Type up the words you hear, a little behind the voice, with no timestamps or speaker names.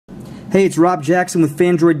Hey, it's Rob Jackson with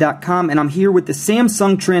Fandroid.com, and I'm here with the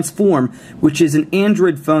Samsung Transform, which is an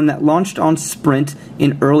Android phone that launched on Sprint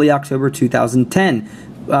in early October 2010.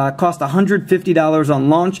 Cost $150 on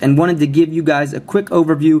launch, and wanted to give you guys a quick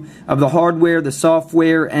overview of the hardware, the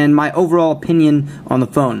software, and my overall opinion on the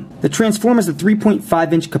phone. The Transform is a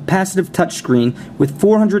 3.5-inch capacitive touchscreen with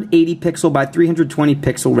 480 pixel by 320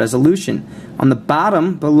 pixel resolution. On the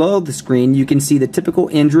bottom, below the screen, you can see the typical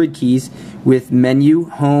Android keys with menu,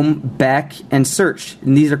 home, back, and search,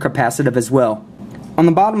 and these are capacitive as well. On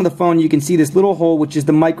the bottom of the phone, you can see this little hole, which is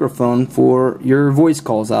the microphone for your voice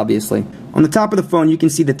calls, obviously. On the top of the phone, you can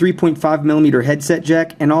see the 3.5mm headset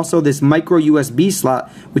jack and also this micro USB slot,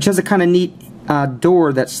 which has a kind of neat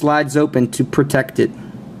door that slides open to protect it.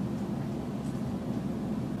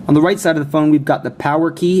 On the right side of the phone, we've got the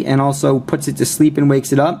power key and also puts it to sleep and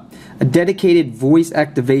wakes it up, a dedicated voice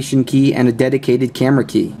activation key, and a dedicated camera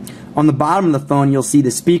key. On the bottom of the phone, you'll see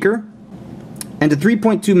the speaker and a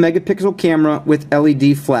 3.2 megapixel camera with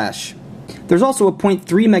LED flash. There's also a 0.3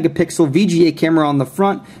 megapixel VGA camera on the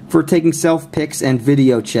front for taking self pics and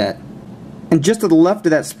video chat. And just to the left of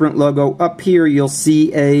that Sprint logo, up here you'll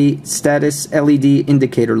see a status LED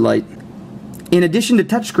indicator light. In addition to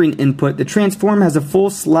touchscreen input, the Transform has a full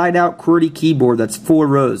slide-out QWERTY keyboard that's 4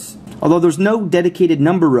 rows. Although there's no dedicated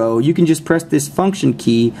number row, you can just press this function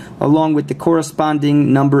key along with the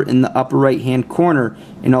corresponding number in the upper right hand corner,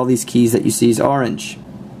 and all these keys that you see is orange.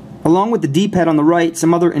 Along with the D-pad on the right,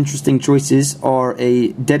 some other interesting choices are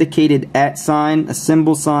a dedicated @ sign, a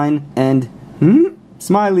symbol sign, and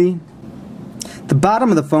smiley. The bottom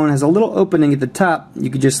of the phone has a little opening at the top. You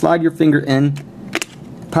could just slide your finger in,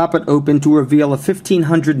 pop it open to reveal a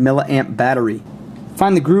 1500 milliamp battery.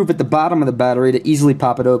 Find the groove at the bottom of the battery to easily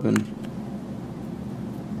pop it open.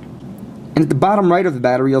 And at the bottom right of the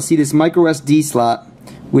battery, you'll see this micro SD slot,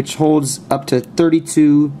 which holds up to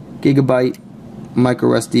 32 gigabyte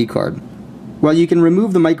micro SD card. While you can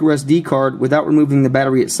remove the micro SD card without removing the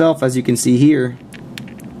battery itself, as you can see here,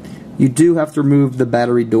 you do have to remove the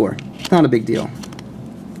battery door. Not a big deal.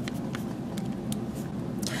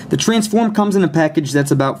 The Transform comes in a package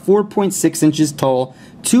that's about 4.6 inches tall,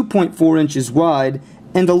 2.4 inches wide,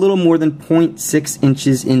 and a little more than 0.6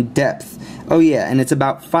 inches in depth. Oh yeah, and it's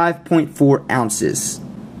about 5.4 ounces.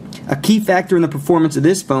 A key factor in the performance of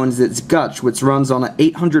this phone is its guts, which runs on an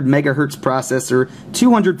 800 megahertz processor,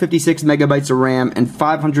 256 megabytes of RAM, and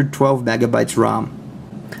 512 megabytes ROM.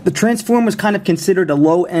 The Transform was kind of considered a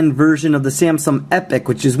low-end version of the Samsung Epic,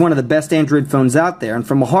 which is one of the best Android phones out there, and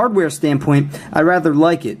from a hardware standpoint, I rather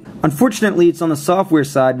like it. Unfortunately, it's on the software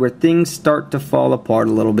side where things start to fall apart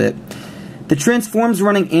a little bit. The Transform's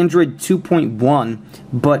running Android 2.1,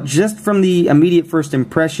 but just from the immediate first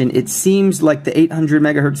impression, it seems like the 800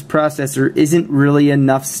 megahertz processor isn't really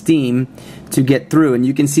enough steam to get through, and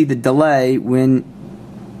you can see the delay when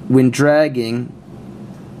dragging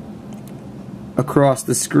across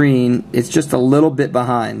the screen. It's just a little bit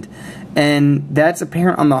behind, and that's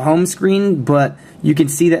apparent on the home screen, but you can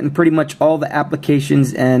see that in pretty much all the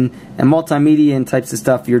applications and multimedia and types of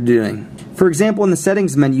stuff you're doing. For example, in the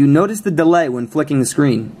settings menu, notice the delay when flicking the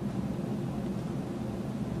screen.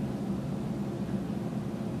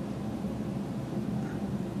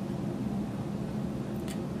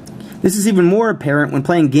 This is even more apparent when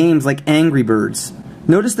playing games like Angry Birds.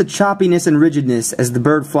 Notice the choppiness and rigidness as the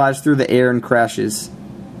bird flies through the air and crashes.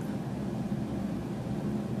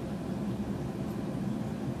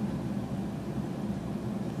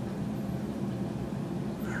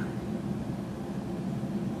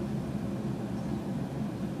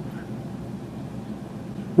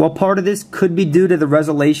 While part of this could be due to the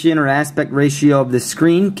resolution or aspect ratio of the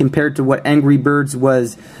screen compared to what Angry Birds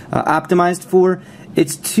was optimized for,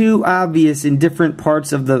 it's too obvious in different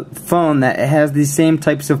parts of the phone that it has these same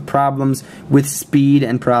types of problems with speed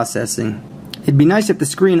and processing. It'd be nice if the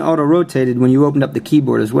screen auto-rotated when you opened up the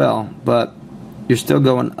keyboard as well, but you're still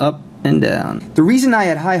going up and down. The reason I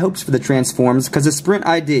had high hopes for the Transform is because of Sprint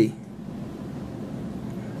ID.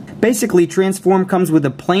 Basically, Transform comes with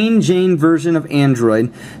a plain Jane version of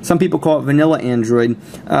Android. Some people call it vanilla Android,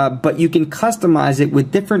 but you can customize it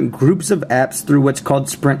with different groups of apps through what's called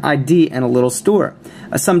Sprint ID and a little store.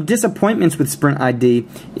 Some disappointments with Sprint ID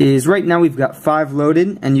is right now we've got 5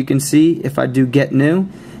 loaded, and you can see if I do get new,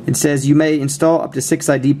 it says you may install up to 6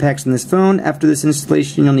 ID packs on this phone. After this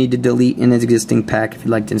installation, you'll need to delete an existing pack if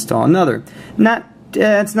you'd like to install another.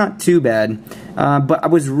 It's not too bad, but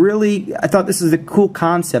I thought this is a cool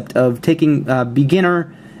concept of taking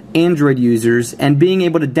beginner Android users and being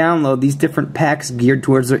able to download these different packs geared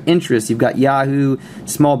towards their interests. You've got Yahoo,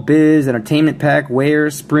 Small Biz, Entertainment Pack, Wear,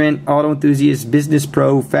 Sprint, Auto Enthusiast, Business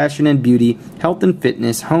Pro, Fashion and Beauty, Health and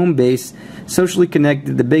Fitness, Home Base, Socially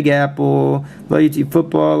Connected, The Big Apple, Loyalty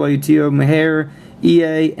Football, Loyalty Maher,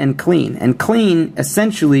 EA, and Clean. And Clean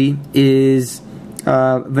essentially is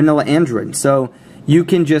vanilla Android. So you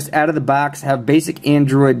can just out of the box have basic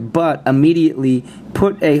Android, but immediately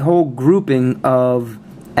put a whole grouping of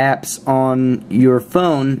apps on your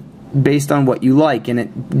phone based on what you like, and it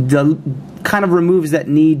kind of removes that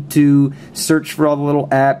need to search for all the little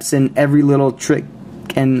apps and every little trick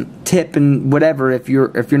and tip and whatever if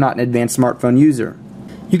you're not an advanced smartphone user.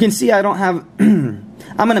 You can see I don't have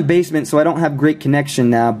I'm in a basement, so I don't have great connection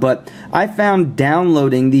now, but I found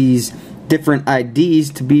downloading these different IDs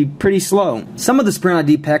to be pretty slow. Some of the Sprint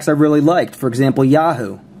ID packs I really liked, for example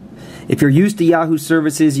Yahoo. If you're used to Yahoo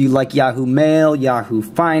services, you like Yahoo Mail, Yahoo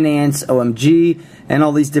Finance, OMG, and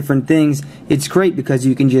all these different things, it's great because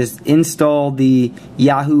you can just install the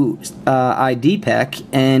Yahoo ID pack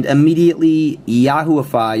and immediately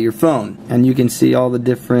Yahooify your phone. And you can see all the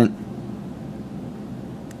different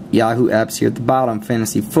Yahoo apps here at the bottom,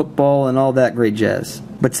 fantasy football and all that great jazz.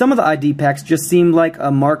 But some of the ID packs just seemed like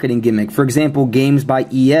a marketing gimmick. For example, games by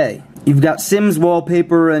EA. You've got Sims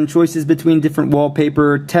wallpaper and choices between different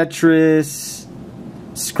wallpaper, Tetris,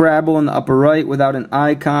 Scrabble in the upper right without an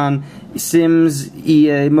icon, Sims,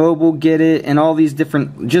 EA Mobile, get it, and all these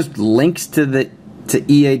different just links to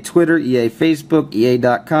EA Twitter, EA Facebook,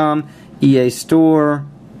 EA.com, EA Store,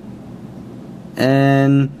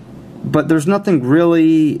 but there's nothing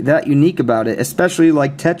really that unique about it, especially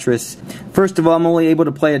like Tetris. First of all, I'm only able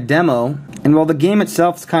to play a demo, and while the game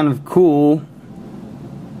itself is kind of cool,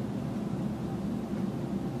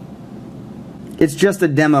 it's just a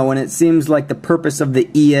demo, and it seems like the purpose of the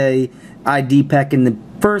EA ID pack in the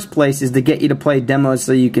first place is to get you to play demos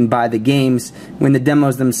so you can buy the games when the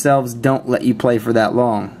demos themselves don't let you play for that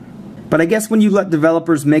long. But I guess when you let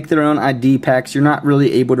developers make their own ID packs, you're not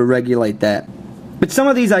really able to regulate that. But some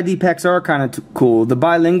of these ID packs are kind of cool. The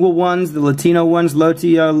bilingual ones, the Latino ones,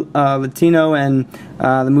 Latino and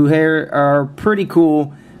the Mujer are pretty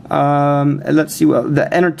cool. Let's see, the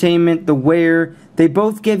Entertainment, the Wear, they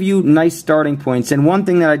both give you nice starting points. And one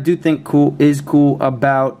thing that I do think is cool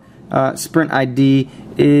about Sprint ID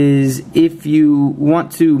is if you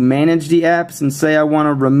want to manage the apps and say I want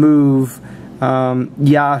to remove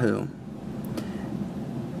Yahoo,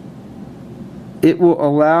 it will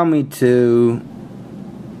allow me to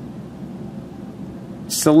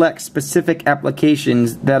select specific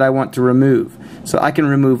applications that I want to remove. So I can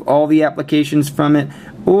remove all the applications from it,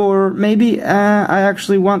 or maybe I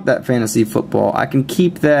actually want that fantasy football. I can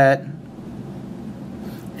keep that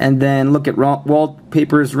and then look at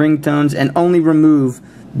wallpapers, ringtones, and only remove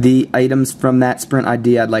the items from that Sprint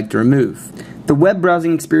ID I'd like to remove. The web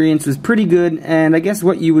browsing experience was pretty good, and I guess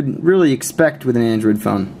what you would really expect with an Android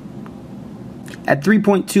phone. At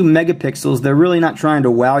 3.2 megapixels, they're really not trying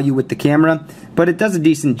to wow you with the camera, but it does a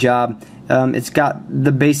decent job. It's got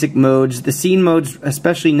the basic modes. The scene modes,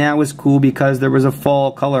 especially now, is cool because there was a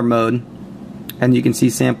fall color mode, and you can see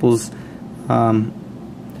samples on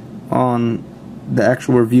the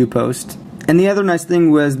actual review post. And the other nice thing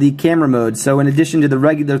was the camera mode. So in addition to the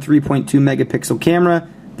regular 3.2 megapixel camera,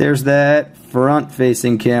 there's that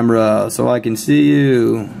front-facing camera, so I can see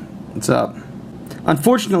you. What's up?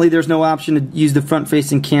 Unfortunately, there's no option to use the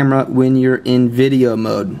front-facing camera when you're in video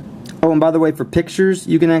mode. Oh, and by the way, for pictures,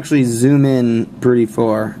 you can actually zoom in pretty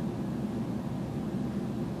far.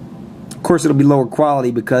 Of course, it'll be lower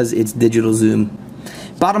quality because it's digital zoom.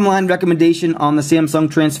 Bottom line recommendation on the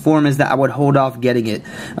Samsung Transform is that I would hold off getting it.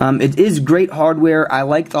 It is great hardware. I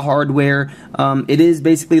like the hardware. It is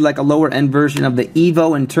basically like a lower end version of the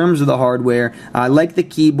Evo in terms of the hardware. I like the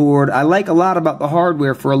keyboard. I like a lot about the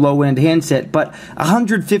hardware for a low end handset, but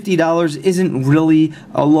 $150 isn't really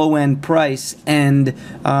a low end price, and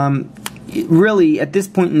really at this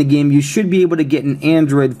point in the game you should be able to get an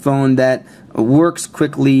Android phone that works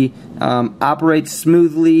quickly, operates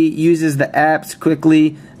smoothly, uses the apps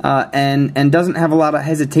quickly, and doesn't have a lot of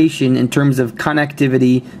hesitation in terms of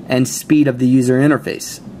connectivity and speed of the user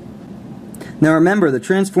interface. Now remember, the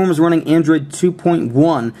Transform is running Android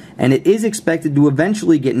 2.1, and it is expected to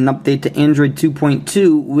eventually get an update to Android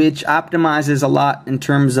 2.2, which optimizes a lot in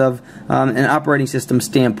terms of an operating system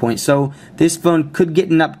standpoint. So this phone could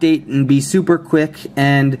get an update and be super quick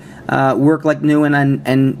and work like new,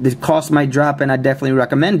 and the cost might drop, and I definitely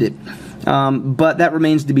recommend it. but that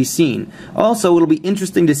remains to be seen. Also, it'll be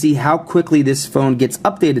interesting to see how quickly this phone gets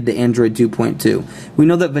updated to Android 2.2. We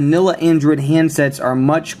know that vanilla Android handsets are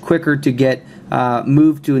much quicker to get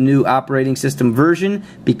moved to a new operating system version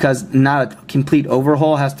because not a complete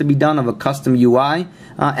overhaul has to be done of a custom UI.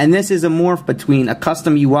 And this is a morph between a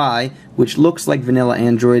custom UI, which looks like vanilla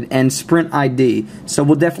Android, and Sprint ID. So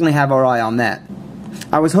we'll definitely have our eye on that.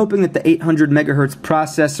 I was hoping that the 800 megahertz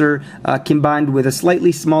processor combined with a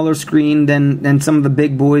slightly smaller screen than some of the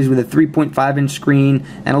big boys with a 3.5-inch screen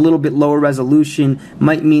and a little bit lower resolution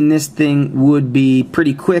might mean this thing would be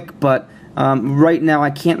pretty quick, but right now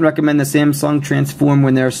I can't recommend the Samsung Transform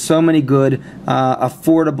when there are so many good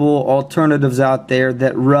affordable alternatives out there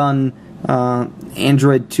that run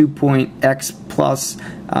Android 2.x Plus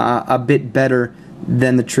a bit better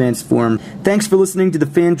than the Transform. Thanks for listening to the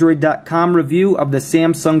Phandroid.com review of the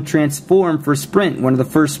Samsung Transform for Sprint, one of the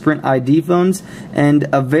first Sprint ID phones, and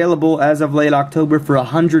available as of late October for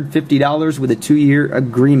 $150 with a 2-year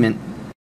agreement.